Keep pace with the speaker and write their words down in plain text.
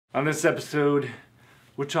On this episode,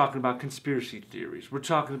 we're talking about conspiracy theories. We're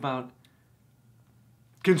talking about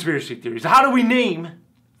conspiracy theories. How do we name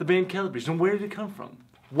the band Calabrese, and where did it come from?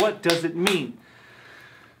 What does it mean?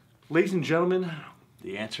 Ladies and gentlemen,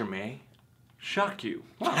 the answer may shock you.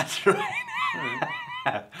 That's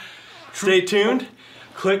right. Stay tuned,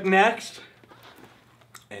 click next,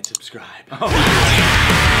 and subscribe.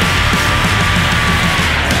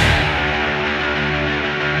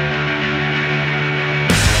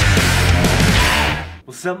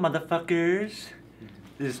 What's up, motherfuckers?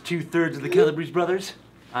 This is 2/3 of the Calabrese brothers.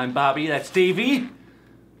 I'm Bobby, that's Davey.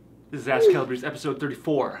 This is Ask Calabrese, episode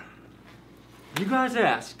 34. You guys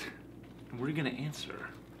asked, and we're gonna answer.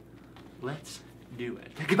 Let's do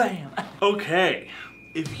it. Kabam! Okay,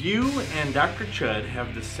 if you and Dr. Chud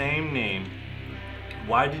have the same name,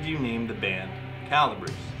 why did you name the band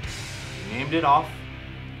Calabrese? You named it off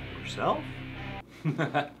yourself?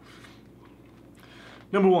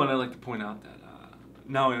 Number one, I'd like to point out that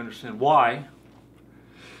now I understand why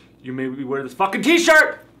you made me wear this fucking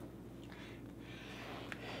t-shirt!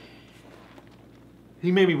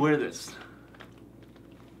 He made me wear this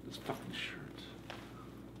fucking shirt.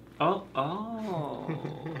 Oh,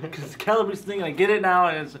 because it's a Calabrese thing, and I get it now,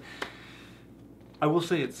 and it's, I will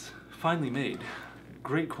say it's finely made.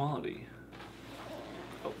 Great quality.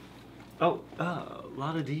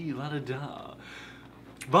 La-da-dee, la-da-da.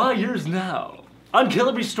 Buy yours now on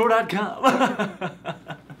CalabreseStore.com.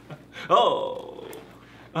 Oh.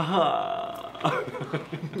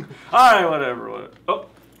 Alright, whatever. Oh.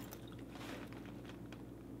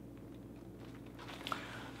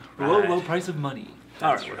 Low price of money.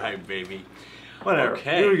 That's right, baby. Whatever.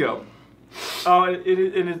 Okay. Here we go. Oh, it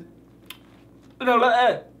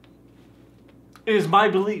is my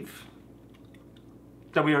belief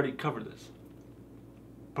that we already covered this.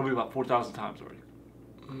 Probably about 4,000 times already.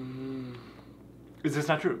 Is this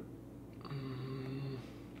not true?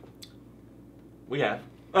 We have.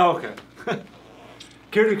 Oh, okay.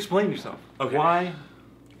 Care to explain yourself? Okay. Why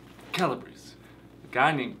Calabrese? A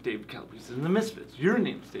guy named Davey Calabrese and the Misfits. Your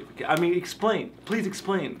name's David Calabrese. I mean, explain. Please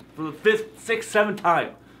explain. For the 5th, 6th, 7th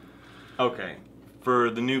time. Okay. For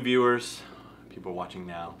the new viewers, people watching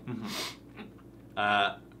now,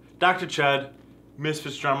 Dr. Chud,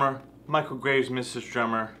 Misfits drummer, Michael Graves, Misfits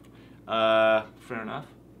drummer. Fair enough.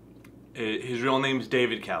 His real name is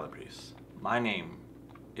David Calabrese. My name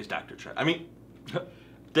is Dr. Chud. I mean,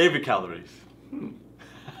 David Calabrese.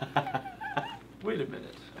 Wait a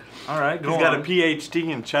minute. All right, go on. He's got a PhD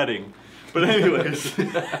in chudding. But anyways.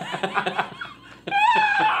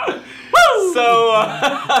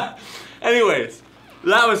 So, anyways,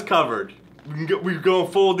 that was covered. We can go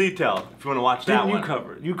in full detail if you want to watch that one.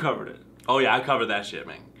 You covered it. Oh yeah, I covered that shit,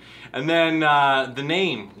 man. And then the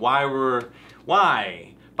name, why?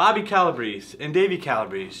 Bobby Calabrese and Davey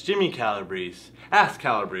Calabrese, Jimmy Calabrese, Ask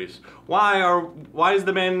Calabrese. Why is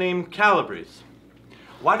the band named Calabrese?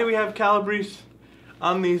 Why do we have Calabrese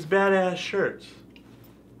on these badass shirts?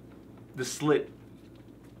 The slit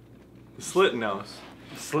nose.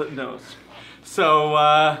 The slit nose. So,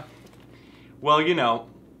 well, you know,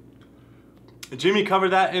 Jimmy covered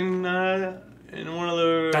that in one of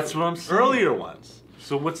the earlier ones.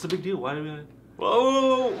 So what's the big deal? Why do we?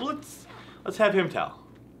 Well, let's have him tell.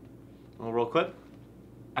 A little roll clip?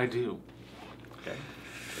 I do. Okay,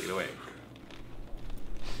 take it away.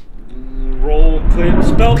 Roll clip.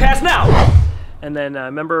 Spellcast now. And then I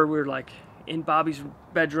remember we were like in Bobby's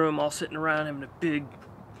bedroom, all sitting around having a big,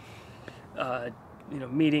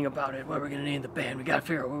 meeting about it. What we're gonna name the band? We gotta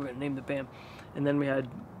figure out what we're gonna name the band. And then we had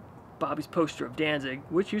Bobby's poster of Danzig,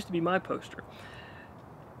 which used to be my poster.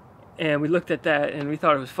 And we looked at that and we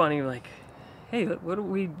thought it was funny. Like, hey, what do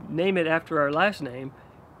we name it after our last name?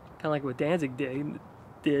 Kind of like what Danzig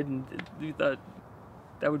did, and we thought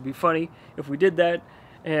that would be funny if we did that,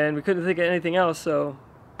 and we couldn't think of anything else, so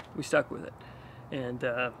we stuck with it. And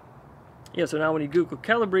yeah, so now when you Google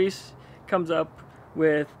Calabrese, comes up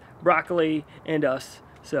with broccoli and us,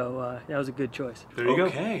 so that was a good choice. There you go.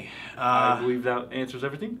 Okay. I believe that answers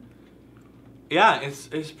everything. Yeah,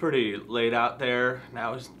 it's pretty laid out there.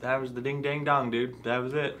 That was the ding dang dong, dude. That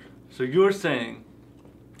was it. So you're saying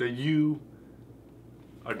that you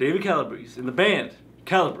are David Calabrese in the band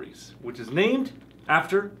Calabrese, which is named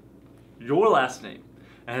after your last name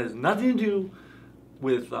and has nothing to do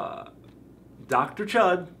with Dr.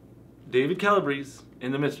 Chud, David Calabrese,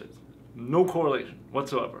 and the Misfits. No correlation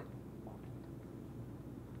whatsoever.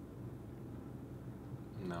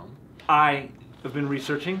 No. I have been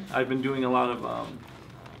researching. I've been doing a lot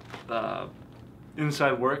of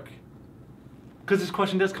inside work because this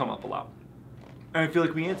question does come up a lot, and I feel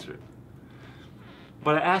like we answer it.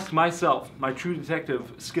 But I asked myself, my true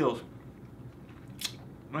detective skills.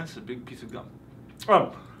 That's a big piece of gum.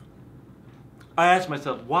 I asked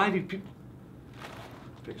myself, why do people...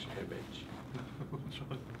 Fix your hair, bitch.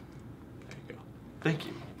 There you go. Thank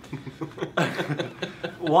you.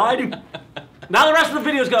 Why do... Now the rest of the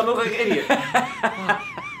video's gonna look like an idiot.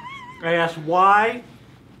 I asked, why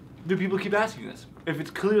do people keep asking this? If it's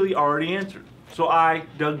clearly already answered. So I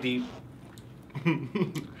dug deep.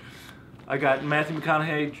 I got Matthew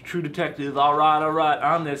McConaughey, True Detective, all right,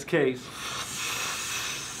 on this case.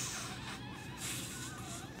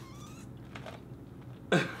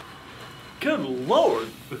 Good Lord.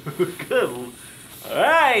 Good.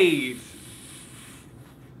 Right.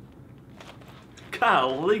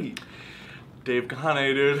 Golly. Dave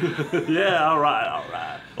Coney, dude. Yeah, all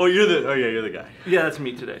right. Oh, you're the guy. Yeah, that's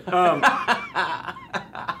me today.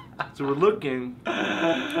 So we're looking.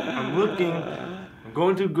 I'm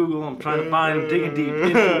going to Google. I'm trying to find, digging deep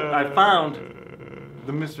into. I found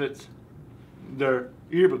the Misfits, their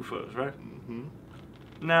yearbook photos, right? Mm-hmm.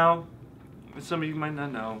 Now, some of you might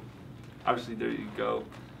not know. Obviously, there you go.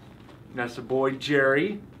 That's the boy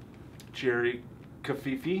Jerry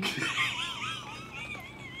Kafifi.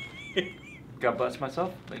 God bless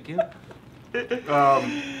myself. Thank you.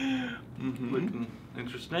 Looking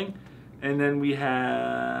interesting. And then we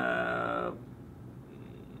have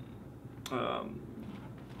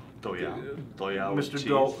Mr.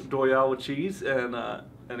 Doyal with cheese, and a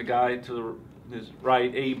guy to his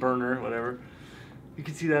right, a burner, whatever. You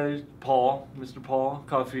can see that there's Paul, Mr. Paul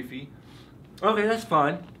Kafifi. Okay, that's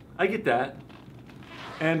fine. I get that.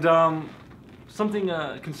 And something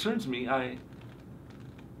concerns me. I'm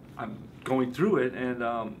going through it, and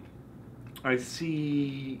I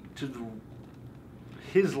see to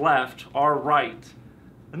his left, our right,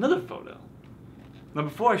 another photo. Now,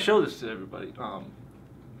 before I show this to everybody,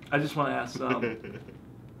 I just want to ask,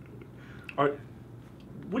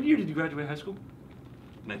 what year did you graduate high school?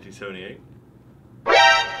 1978.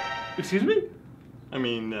 Excuse me? I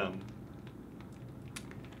mean,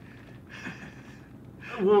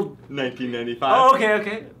 well, 1995. Oh,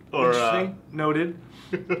 okay. Or, interesting. Noted.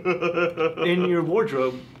 In your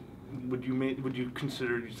wardrobe, would you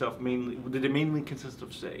consider yourself mainly? Did it mainly consist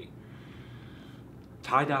of, say,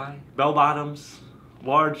 tie dye, bell bottoms,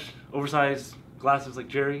 large, oversized glasses like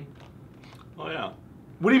Jerry? Oh yeah.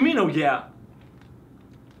 What do you mean? Oh yeah.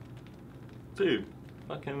 Dude,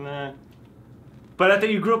 fucking. But I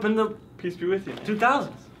think you grew up in the Peace be with you.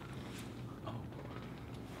 2000s. Oh.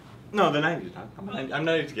 No, the 90s. I'm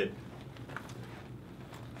 90s kid.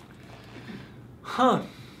 Huh.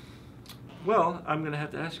 Well, I'm gonna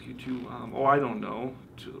have to ask you to. I don't know.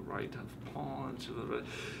 To the right of Paul and to the right.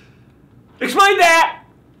 Explain that.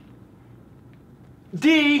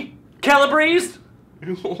 D. Calabrese.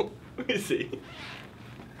 Who is he?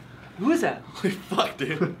 Who is that? Holy fuck,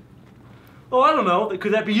 dude. Oh, I don't know.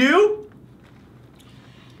 Could that be you?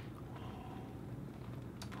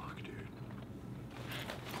 Fuck, dude.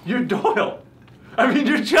 You're Doyle. I mean,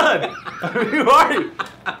 you're Chud. Who are you?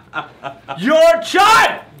 You're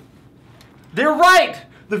Chud! They're right.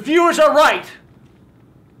 The viewers are right.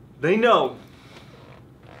 They know.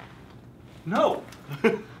 No.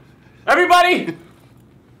 Everybody,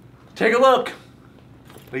 take a look.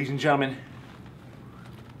 Ladies and gentlemen,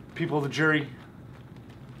 people of the jury,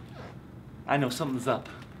 I know something's up.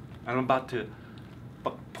 I'm about to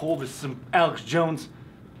pull this some Alex Jones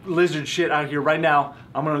lizard shit out here right now.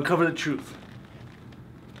 I'm gonna uncover the truth.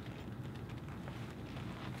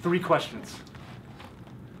 3 questions.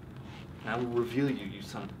 And I will reveal you, you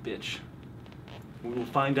son of a bitch. We will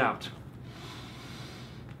find out.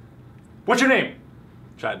 What's your name?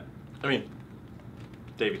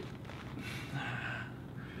 David.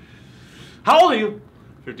 How old are you?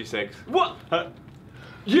 56. What?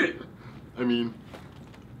 You.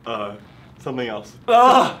 Something else.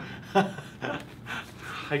 I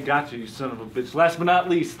got you, you son of a bitch. Last but not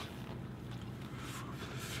least,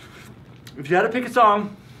 if you had to pick a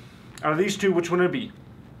song out of these 2, which one would it be?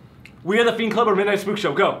 We Are the Fiend Club or Midnight Spook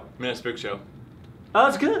Show? Go. Midnight Spook Show. Oh,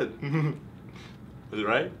 that's good. Was it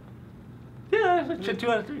right? Yeah, it's like 2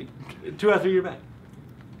 out of 3. 2 out of 3, you're back.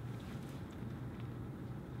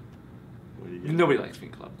 What do you get? Nobody likes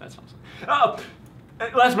Fiend Club. That's awesome.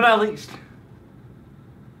 Last but not least,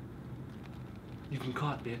 you've been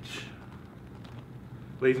caught, bitch.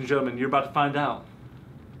 Ladies and gentlemen, you're about to find out.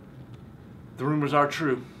 The rumors are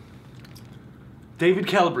true. David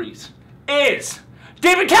Calabrese is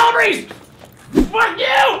David Calabrese! Fuck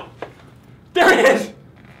you! There it is!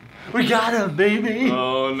 We got him, baby!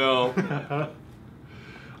 Oh no.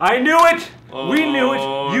 I knew it! We knew it!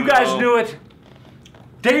 You guys knew it!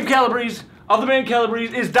 Dave Calabrese, of the band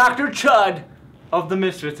Calabrese is Dr. Chud of the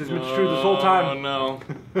Misfits. It's been true this whole Oh time. no.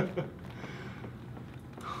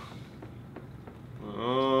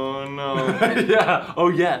 Oh no. Yeah. Oh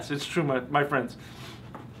yes, it's true, my friends.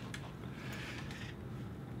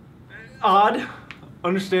 Odd,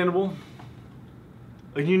 understandable,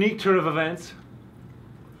 a unique turn of events,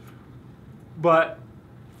 but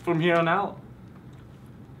from here on out,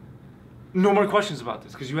 no more questions about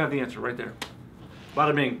this because you have the answer right there.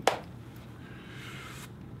 Bada bing.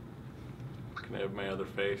 Can I have my other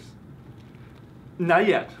face? Not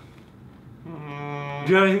yet. Do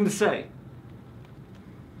you have anything to say?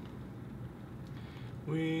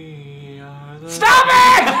 We are the... Stop it!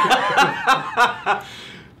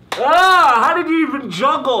 Ah, how did you even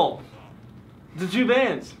juggle the two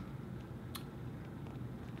bands?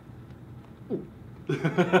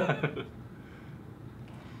 The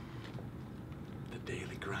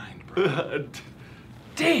daily grind, bro.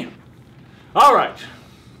 Damn. All right.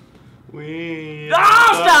 We Ah,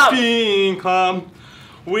 are stop! the Fiend Club.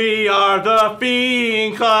 We are the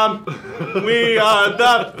Fiend Club. We are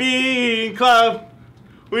the Fiend Club.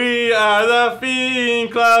 We are the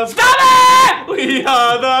Fiend Club. Stop it! We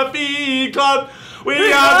are the Fiend Club. We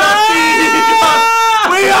are the Fiend Club.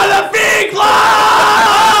 We are the Fiend Club.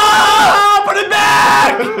 Put it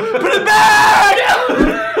back. Put it back.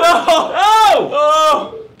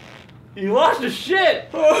 Oh! You lost your shit.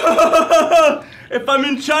 If I'm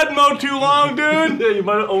in chud mode too long, dude. Yeah, you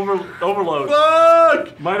might overload.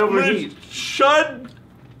 Fuck. Might overheat. Chud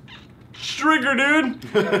trigger, dude.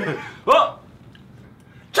 Oh!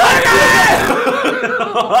 Chud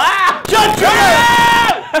trigger.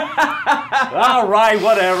 All right,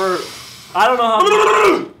 whatever. I don't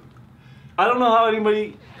know how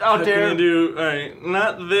anybody out I'm there. gonna do, alright,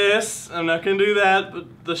 not this, I'm not gonna do that, but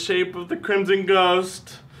the shape of the Crimson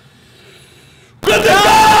Ghost. Crimson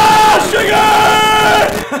Ghost!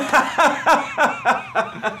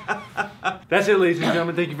 That's it, ladies and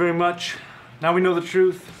gentlemen. Thank you very much. Now we know the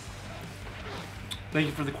truth. Thank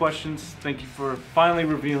you for the questions. Thank you for finally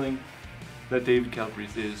revealing that David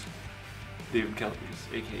Calabrese is David Calabrese,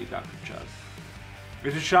 aka Dr. Chud.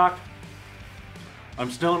 It's a shock. I'm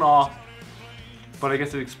still in awe, but I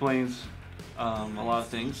guess it explains a lot of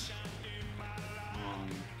things.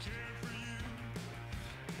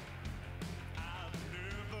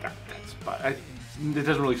 It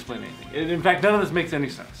doesn't really explain anything. In fact, none of this makes any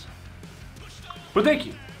sense. But thank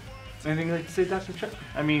you. Anything you'd like to say, Dr. Chud?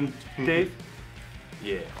 I mean, Dave?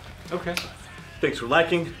 Yeah. Okay. Thanks for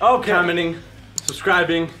liking, Okay. commenting,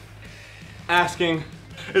 subscribing, asking,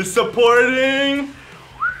 and supporting.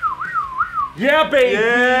 Yeah, baby!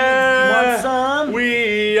 Yeah! You want some?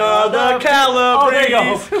 We are the Oh, there you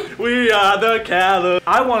Calabrese! go. We are the Calabrese!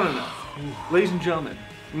 I want to know, ladies and gentlemen,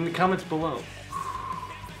 in the comments below,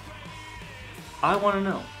 I want to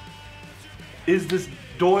know, is this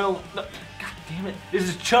Doyle, no, God damn it, is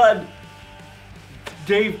this Chud,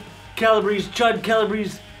 Dave Calabrese, Chud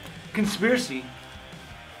Calabrese conspiracy,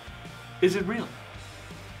 is it real?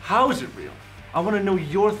 How is it real? I want to know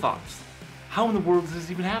your thoughts. How in the world is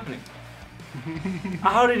this even happening?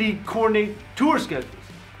 How did he coordinate tour schedules?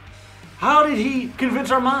 How did he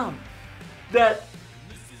convince our mom that...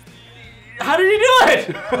 How did he do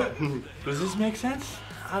it? Does this make sense?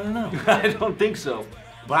 I don't know. I don't think so.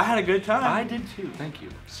 But I had a good time. I did too, thank you.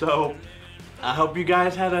 So, I hope you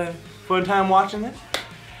guys had a fun time watching this.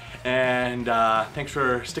 And thanks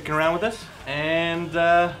for sticking around with us. And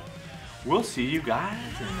we'll see you guys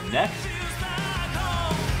in the next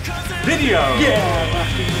video.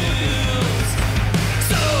 Yeah!